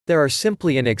There are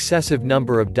simply an excessive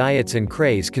number of diets and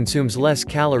craze consumes less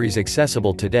calories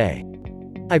accessible today.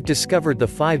 I've discovered the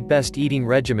 5 best eating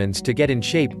regimens to get in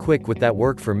shape quick with that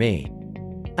work for me.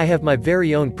 I have my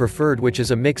very own preferred, which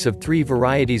is a mix of 3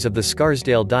 varieties of the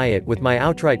Scarsdale diet, with my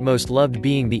outright most loved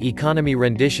being the economy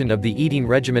rendition of the eating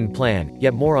regimen plan,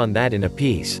 yet more on that in a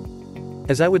piece.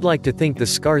 As I would like to think the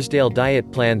Scarsdale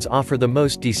diet plans offer the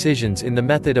most decisions in the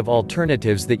method of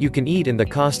alternatives that you can eat, and the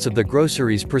costs of the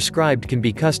groceries prescribed can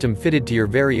be custom fitted to your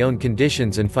very own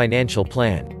conditions and financial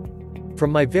plan.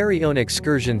 From my very own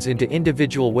excursions into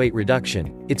individual weight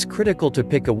reduction, it's critical to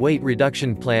pick a weight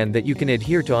reduction plan that you can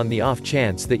adhere to on the off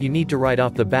chance that you need to right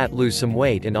off the bat lose some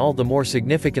weight, and all the more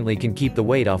significantly can keep the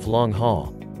weight off long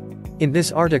haul. In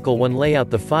this article one lay out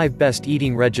the 5 best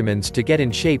eating regimens to get in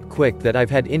shape quick that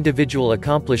I've had individual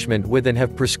accomplishment with and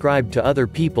have prescribed to other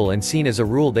people and seen as a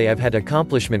rule they have had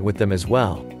accomplishment with them as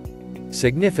well.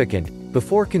 Significant.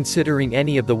 Before considering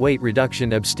any of the weight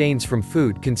reduction abstains from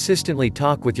food, consistently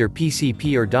talk with your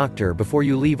PCP or doctor before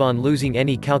you leave on losing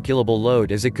any calculable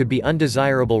load, as it could be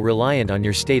undesirable reliant on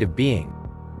your state of being.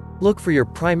 Look for your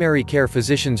primary care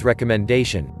physician's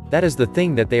recommendation, that is the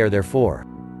thing that they are there for.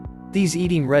 These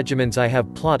eating regimens I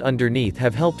have plot underneath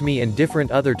have helped me and different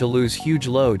other to lose huge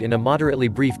load in a moderately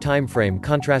brief time frame,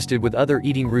 contrasted with other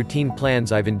eating routine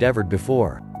plans I've endeavored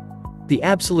before. The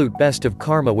absolute best of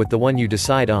karma with the one you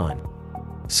decide on.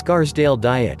 Scarsdale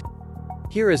diet.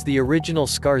 Here is the original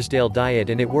Scarsdale diet,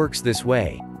 and it works this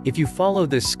way. If you follow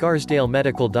this Scarsdale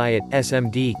medical diet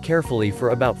 (SMD) carefully for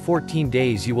about 14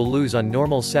 days, you will lose on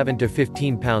normal 7 to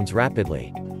 15 pounds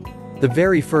rapidly. The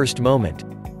very first moment.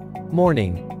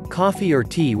 Morning. Coffee or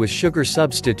tea with sugar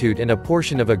substitute and a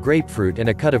portion of a grapefruit and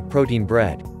a cut of protein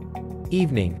bread.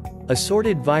 Evening.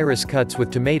 Assorted virus cuts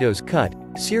with tomatoes cut,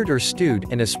 seared or stewed,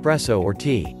 and espresso or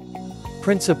tea.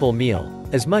 Principal meal.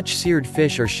 As much seared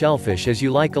fish or shellfish as you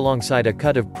like alongside a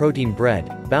cut of protein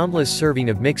bread, boundless serving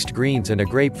of mixed greens and a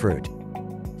grapefruit.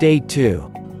 Day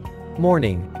 2.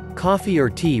 Morning. Coffee or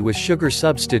tea with sugar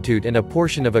substitute and a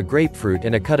portion of a grapefruit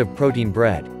and a cut of protein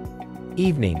bread.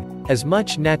 Evening. As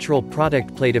much natural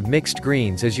product plate of mixed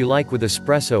greens as you like with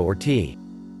espresso or tea.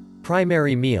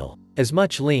 Primary meal. As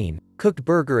much lean, cooked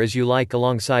burger as you like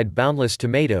alongside boundless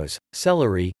tomatoes,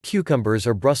 celery, cucumbers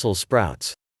or Brussels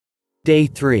sprouts. Day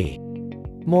 3.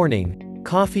 Morning.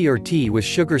 Coffee or tea with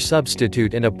sugar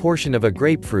substitute and a portion of a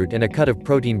grapefruit and a cut of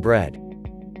protein bread.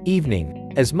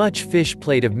 Evening. As much fish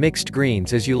plate of mixed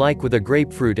greens as you like with a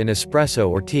grapefruit and espresso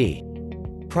or tea.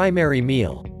 Primary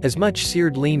meal. As much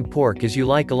seared lean pork as you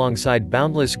like alongside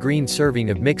boundless green serving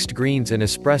of mixed greens and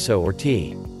espresso or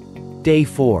tea. Day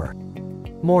 4.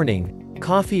 Morning.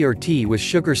 Coffee or tea with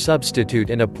sugar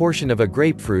substitute and a portion of a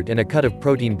grapefruit and a cut of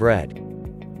protein bread.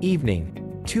 Evening.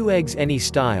 2 eggs any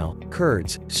style,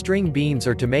 curds, string beans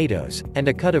or tomatoes, and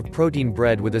a cut of protein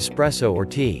bread with espresso or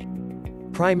tea.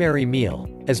 Primary meal.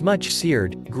 As much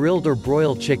seared, grilled or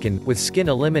broiled chicken, with skin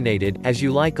eliminated, as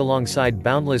you like alongside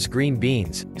boundless green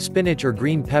beans, spinach or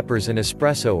green peppers and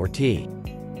espresso or tea.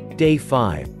 Day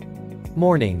 5.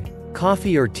 Morning.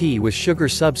 Coffee or tea with sugar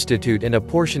substitute and a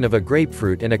portion of a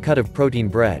grapefruit and a cut of protein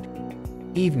bread.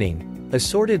 Evening.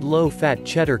 Assorted low-fat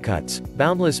cheddar cuts,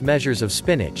 boundless measures of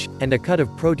spinach, and a cut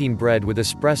of protein bread with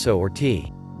espresso or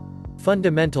tea.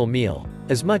 Fundamental meal.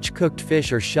 As much cooked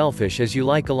fish or shellfish as you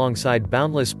like alongside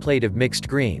boundless plate of mixed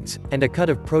greens, and a cut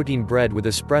of protein bread with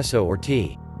espresso or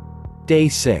tea. Day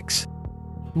 6.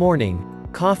 Morning.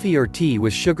 Coffee or tea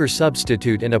with sugar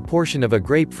substitute and a portion of a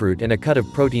grapefruit and a cut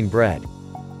of protein bread.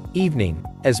 Evening.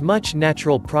 As much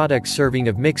natural product serving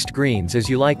of mixed greens as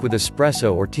you like with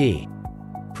espresso or tea.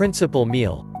 Principal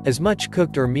meal. As much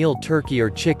cooked or meal turkey or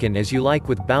chicken as you like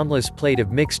with boundless plate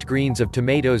of mixed greens of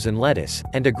tomatoes and lettuce,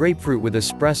 and a grapefruit with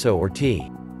espresso or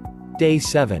tea. Day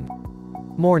 7.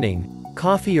 Morning.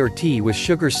 Coffee or tea with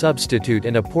sugar substitute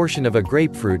and a portion of a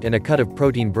grapefruit and a cut of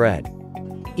protein bread.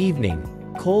 Evening.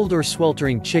 Cold or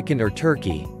sweltering chicken or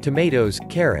turkey, tomatoes,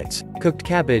 carrots, cooked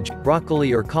cabbage,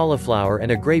 broccoli or cauliflower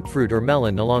and a grapefruit or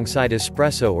melon alongside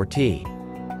espresso or tea.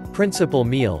 Principal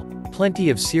meal. Plenty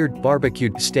of seared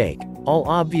barbecued steak, all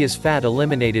obvious fat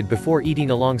eliminated before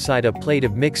eating alongside a plate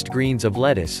of mixed greens of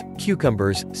lettuce,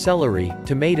 cucumbers, celery,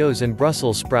 tomatoes and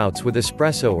Brussels sprouts with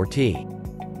espresso or tea.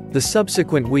 The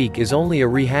subsequent week is only a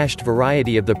rehashed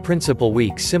variety of the principal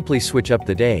week, simply switch up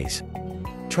the days.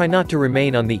 Try not to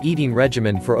remain on the eating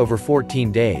regimen for over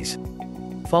 14 days.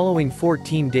 Following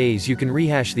 14 days you can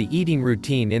rehash the eating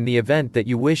routine in the event that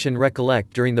you wish and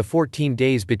recollect during the 14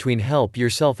 days between. Help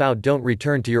yourself out, don't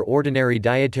return to your ordinary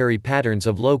dietary patterns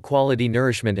of low quality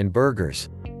nourishment and burgers.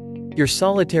 Your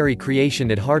solitary creation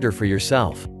it harder for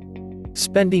yourself.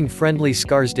 Spending friendly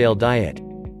Scarsdale diet.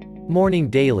 Morning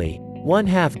daily.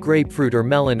 1/2 grapefruit or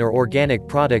melon or organic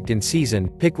product in season,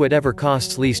 pick whatever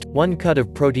costs least. 1 cut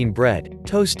of protein bread,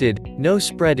 toasted, no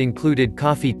spread included.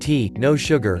 Coffee, tea, no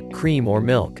sugar, cream or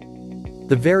milk.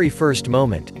 The very first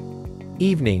moment.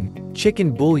 Evening.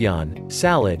 Chicken bouillon,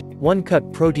 salad, 1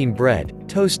 cut protein bread,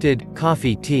 toasted,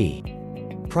 coffee, tea.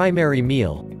 Primary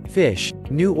meal. Fish,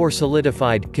 new or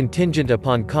solidified, contingent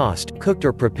upon cost, cooked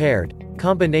or prepared.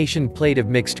 Combination plate of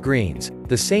mixed greens,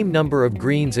 the same number of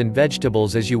greens and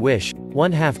vegetables as you wish,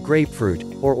 1/2 grapefruit,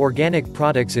 or organic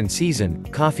products in season,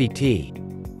 coffee, tea.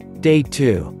 Day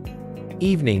 2.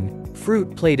 Evening.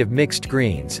 Fruit plate of mixed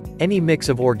greens, any mix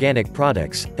of organic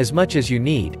products, as much as you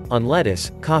need, on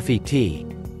lettuce, coffee, tea.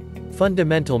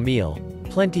 Fundamental meal.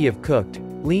 Plenty of cooked,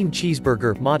 lean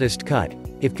cheeseburger, modest cut,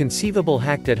 if conceivable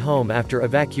hacked at home after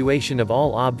evacuation of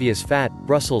all obvious fat,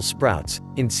 Brussels sprouts,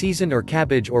 in season or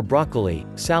cabbage or broccoli,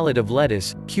 salad of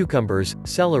lettuce, cucumbers,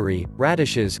 celery,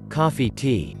 radishes, coffee,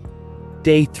 tea.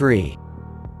 Day 3.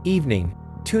 Evening.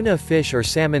 Tuna, fish or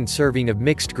salmon serving of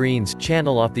mixed greens,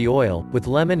 channel off the oil, with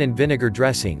lemon and vinegar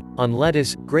dressing, on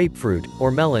lettuce, grapefruit, or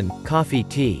melon, coffee,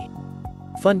 tea.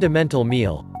 Fundamental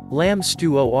meal. Lamb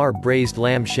stew or braised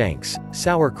lamb shanks,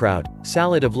 sauerkraut,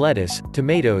 salad of lettuce,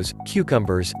 tomatoes,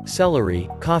 cucumbers, celery,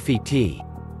 coffee, tea.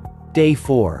 Day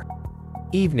 4.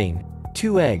 Evening.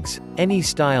 2 eggs, any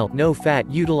style, no fat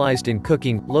utilized in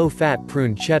cooking, low-fat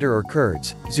prune cheddar or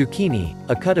curds, zucchini,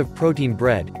 a cut of protein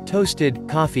bread, toasted,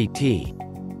 coffee, tea.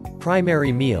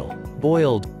 Primary meal.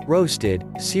 Boiled, roasted,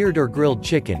 seared or grilled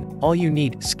chicken, all you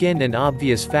need, skin and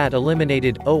obvious fat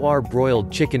eliminated, or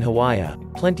broiled chicken Hawaii,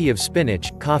 plenty of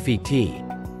spinach, coffee, tea.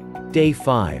 Day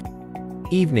 5.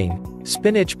 Evening.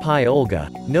 Spinach pie Olga,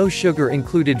 no sugar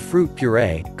included, fruit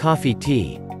puree, coffee,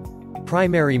 tea.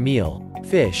 Primary meal.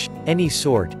 Fish, any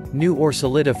sort, new or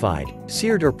solidified,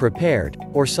 seared or prepared,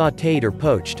 or sautéed or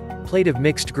poached, plate of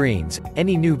mixed greens,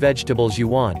 any new vegetables you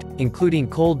want, including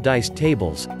cold diced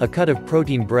tables, a cut of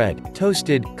protein bread,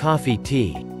 toasted, coffee,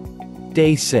 tea.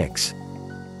 Day 6.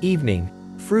 Evening.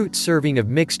 Fruit serving of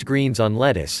mixed greens on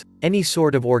lettuce, any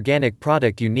sort of organic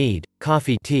product you need,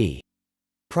 coffee, tea.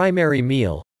 Primary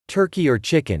meal. Turkey or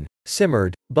chicken,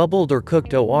 simmered, bubbled or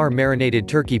cooked or marinated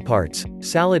turkey parts,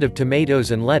 salad of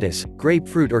tomatoes and lettuce,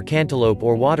 grapefruit or cantaloupe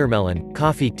or watermelon,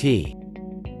 coffee, tea.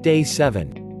 Day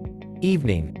 7.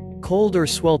 Evening. Cold or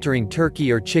sweltering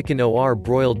turkey or chicken or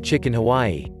broiled chicken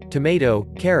Hawaii, tomato,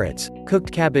 carrots,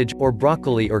 cooked cabbage or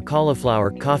broccoli or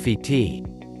cauliflower, coffee, tea.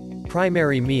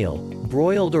 Primary meal.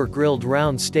 Broiled or grilled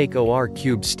round steak or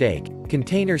cube steak,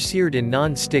 container seared in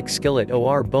non-stick skillet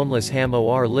or boneless ham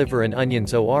or liver and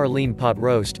onions or lean pot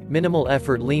roast, minimal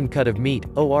effort lean cut of meat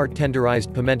or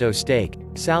tenderized pimento steak,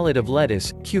 salad of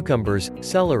lettuce, cucumbers,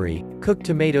 celery, cooked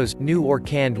tomatoes, new or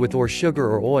canned with or sugar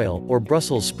or oil, or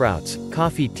Brussels sprouts,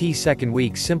 coffee, tea. Second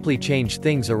week, simply change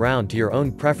things around to your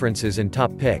own preferences and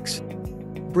top picks.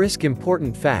 Brisk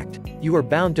important fact, you are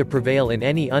bound to prevail in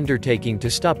any undertaking to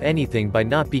stop anything by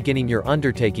not beginning your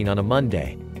undertaking on a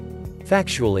Monday.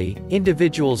 Factually,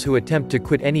 individuals who attempt to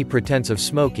quit any pretense of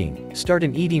smoking, start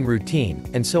an eating routine,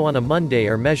 and so on a Monday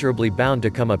are measurably bound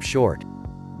to come up short.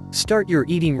 Start your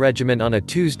eating regimen on a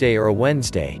Tuesday or a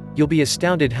Wednesday, you'll be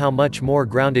astounded how much more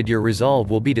grounded your resolve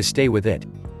will be to stay with it.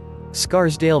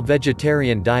 Scarsdale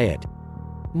Vegetarian Diet.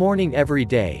 Morning every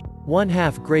day.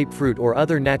 1/2 grapefruit or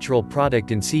other natural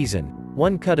product in season,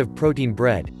 1 cut of protein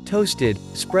bread, toasted,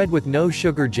 spread with no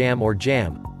sugar jam or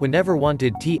jam, whenever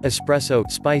wanted. Tea, espresso,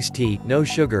 spiced tea, no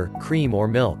sugar, cream or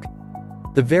milk.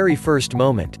 The very first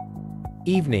moment.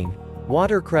 Evening.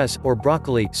 Watercress or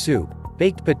broccoli soup,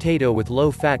 baked potato with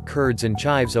low-fat curds and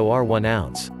chives or 1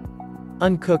 ounce.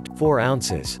 Uncooked, 4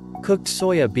 ounces. Cooked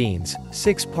soya beans,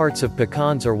 6 parts of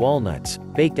pecans or walnuts,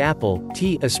 baked apple,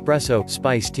 tea, espresso,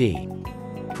 spiced tea.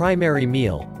 Primary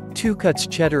meal. 2 cuts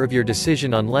cheddar of your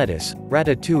decision on lettuce,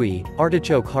 ratatouille,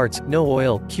 artichoke hearts, no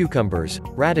oil, cucumbers,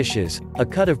 radishes, a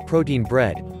cut of protein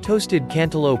bread, toasted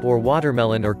cantaloupe or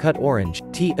watermelon or cut orange,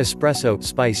 tea, espresso,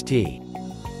 spiced tea.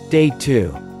 Day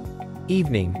 2.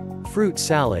 Evening. Fruit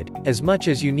salad, as much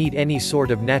as you need, any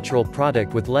sort of natural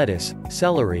product with lettuce,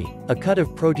 celery, a cut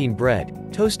of protein bread,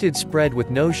 toasted, spread with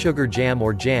no sugar jam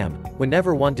or jam,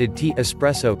 whenever wanted. Tea,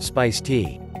 espresso, spiced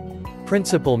tea.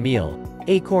 Principal meal.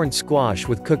 Acorn squash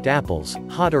with cooked apples,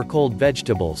 hot or cold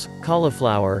vegetables,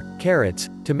 cauliflower, carrots,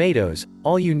 tomatoes,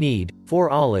 all you need,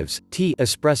 4 olives, tea,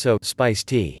 espresso, spiced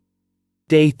tea.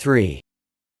 Day 3.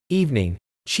 Evening.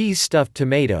 Cheese stuffed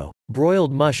tomato,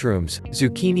 broiled mushrooms,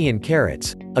 zucchini and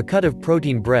carrots, a cut of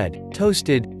protein bread,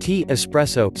 toasted, tea,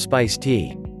 espresso, spiced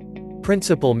tea.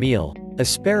 Principal meal.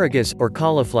 Asparagus or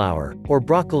cauliflower, or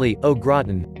broccoli au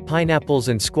gratin, pineapples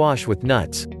and squash with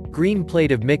nuts, green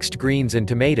plate of mixed greens and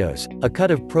tomatoes, a cut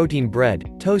of protein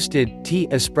bread, toasted, tea,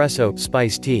 espresso,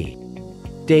 spiced tea.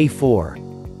 Day 4.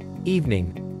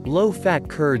 Evening. Low-fat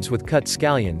curds with cut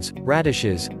scallions,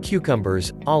 radishes,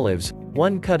 cucumbers, olives,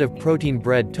 1 cut of protein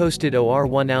bread toasted or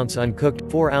 1 ounce uncooked,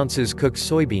 4 ounces cooked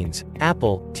soybeans,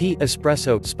 apple, tea,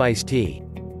 espresso, spiced tea.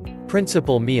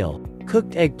 Principal meal.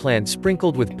 Cooked eggplant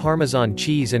sprinkled with Parmesan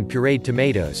cheese and pureed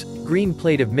tomatoes, green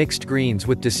plate of mixed greens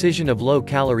with decision of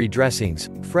low-calorie dressings,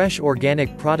 fresh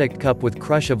organic product cup with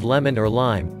crush of lemon or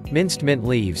lime, minced mint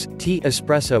leaves, tea,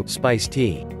 espresso, spiced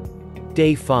tea.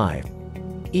 Day 5.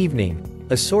 Evening.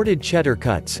 Assorted cheddar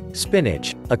cuts,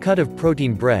 spinach, a cut of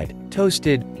protein bread,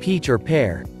 toasted, peach or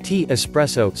pear, tea,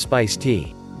 espresso, spiced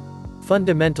tea.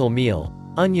 Fundamental meal.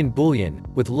 Onion bouillon,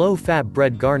 with low-fat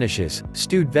bread garnishes,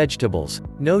 stewed vegetables,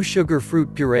 no sugar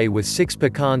fruit puree with 6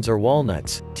 pecans or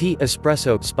walnuts, tea,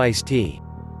 espresso, spiced tea.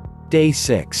 Day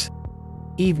 6.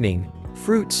 Evening.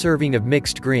 Fruit serving of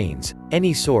mixed greens,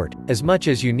 any sort, as much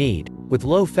as you need, with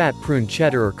low-fat prune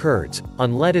cheddar or curds,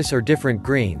 on lettuce or different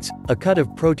greens, a cut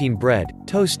of protein bread,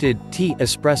 toasted, tea,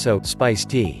 espresso, spiced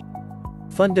tea.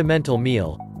 Fundamental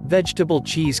meal. Vegetable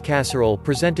cheese casserole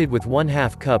presented with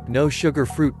 1/2 cup no sugar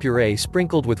fruit puree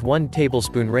sprinkled with 1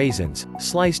 tablespoon raisins,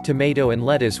 sliced tomato and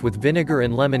lettuce with vinegar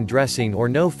and lemon dressing or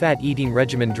no fat eating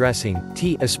regimen dressing,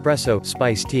 tea, espresso,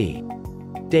 spiced tea.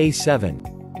 Day 7.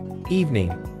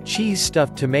 Evening. Cheese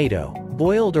stuffed tomato,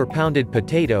 boiled or pounded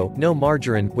potato, no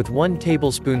margarine, with 1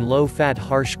 tablespoon low-fat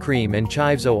harsh cream and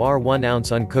chives or 1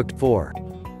 ounce uncooked 4.